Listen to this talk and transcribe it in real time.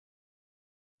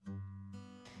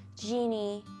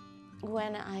Jeanne,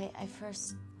 when I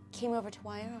first came over to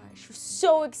Y&R, she was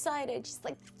so excited. She's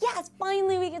like, yes,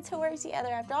 finally we get to work together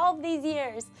after all of these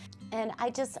years. And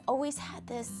I just always had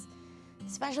this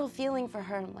special feeling for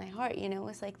her in my heart, you know, it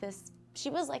was like this, she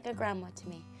was like a grandma to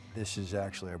me. This is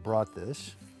actually, I brought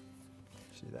this,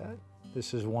 see that?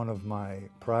 This is one of my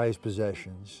prized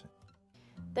possessions.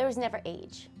 There was never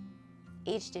age.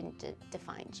 Age didn't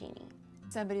define Jeanne.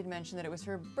 Somebody had mentioned that it was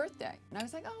her birthday, and I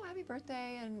was like, oh, happy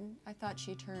birthday, and I thought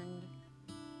she turned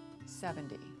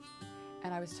 70.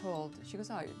 And I was told, she goes,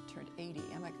 oh, you turned 80.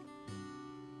 I'm like,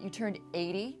 you turned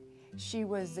 80? She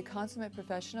was a consummate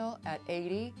professional at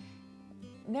 80,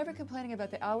 never complaining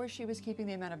about the hours she was keeping,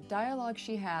 the amount of dialogue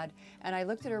she had, and I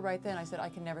looked at her right then, I said, I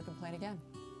can never complain again.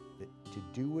 To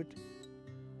do it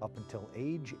up until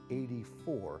age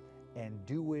 84 and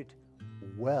do it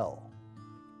well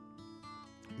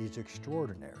is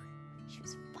extraordinary. She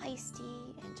was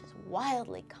feisty and just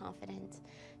wildly confident.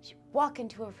 She'd walk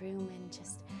into a room and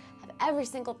just have every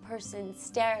single person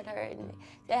stare at her and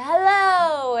say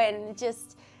hello, and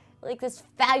just like this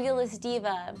fabulous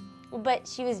diva. But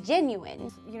she was genuine.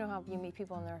 You know how you meet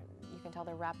people and you can tell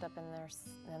they're wrapped up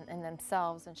in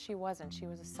themselves, and she wasn't. She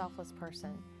was a selfless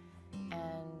person,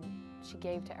 and she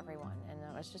gave to everyone, and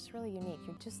it was just really unique.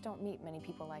 You just don't meet many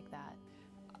people like that.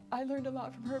 I learned a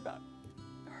lot from her about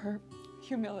her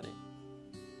humility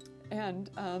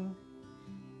and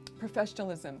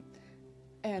professionalism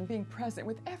and being present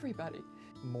with everybody.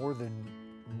 More than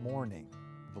mourning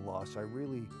the loss, I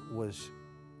really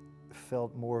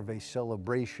felt more of a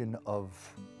celebration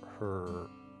of her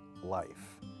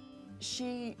life.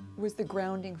 She was the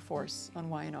grounding force on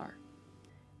Y&R.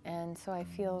 And so I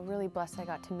feel really blessed I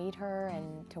got to meet her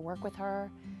and to work with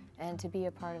her and to be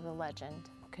a part of the legend,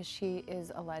 because she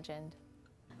is a legend.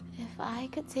 If I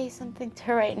could say something to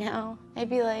her right now,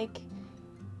 I'd be like,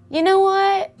 you know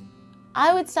what?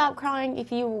 I would stop crying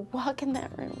if you walk in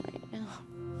that room right now.